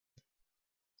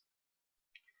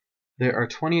There are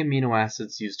 20 amino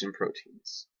acids used in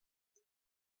proteins.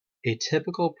 A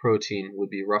typical protein would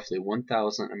be roughly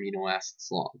 1,000 amino acids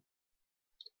long.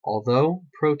 Although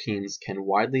proteins can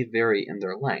widely vary in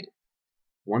their length,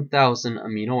 1,000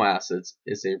 amino acids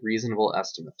is a reasonable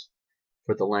estimate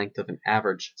for the length of an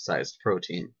average-sized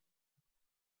protein.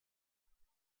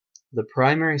 The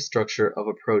primary structure of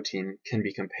a protein can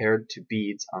be compared to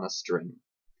beads on a string.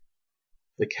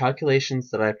 The calculations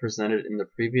that I presented in the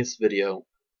previous video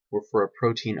were for a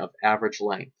protein of average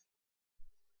length.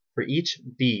 For each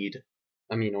bead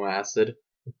amino acid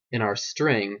in our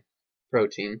string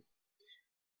protein,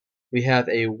 we have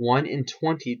a 1 in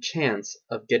 20 chance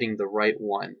of getting the right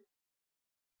one.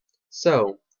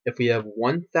 So, if we have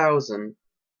 1,000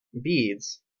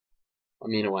 beads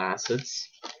amino acids,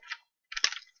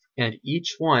 and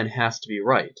each one has to be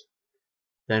right,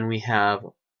 then we have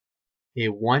a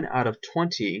 1 out of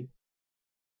 20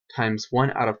 times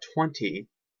 1 out of 20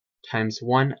 times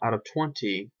 1 out of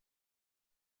 20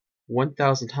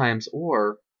 1,000 times,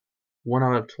 or 1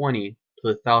 out of 20 to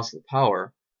the 1,000th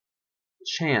power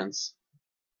chance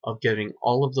of getting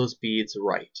all of those beads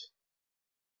right.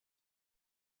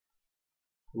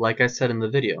 Like I said in the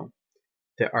video,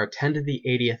 there are 10 to the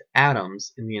 80th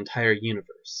atoms in the entire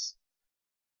universe.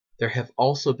 There have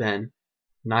also been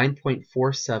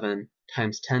 9.47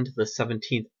 times 10 to the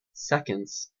 17th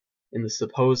seconds in the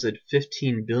supposed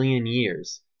 15 billion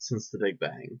years since the Big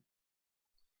Bang.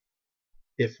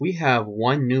 If we have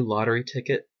one new lottery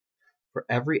ticket for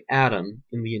every atom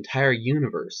in the entire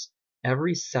universe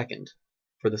every second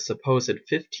for the supposed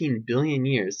 15 billion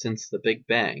years since the Big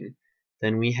Bang,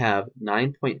 then we have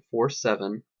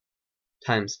 9.47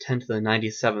 times 10 to the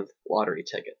 97th lottery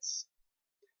tickets.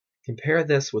 Compare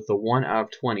this with the 1 out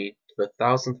of 20 to the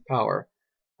 1,000th power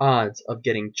odds of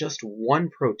getting just one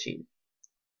protein.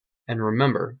 And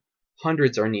remember,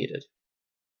 hundreds are needed.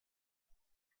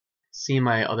 See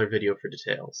my other video for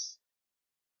details.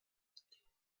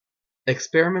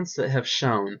 Experiments that have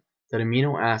shown that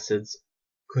amino acids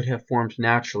could have formed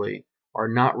naturally are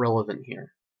not relevant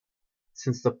here,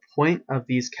 since the point of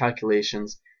these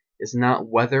calculations is not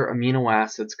whether amino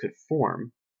acids could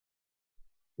form,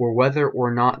 or whether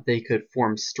or not they could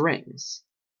form strings.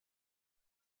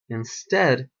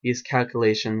 Instead, these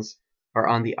calculations are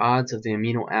on the odds of the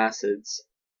amino acids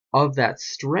of that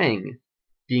string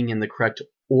being in the correct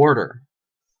order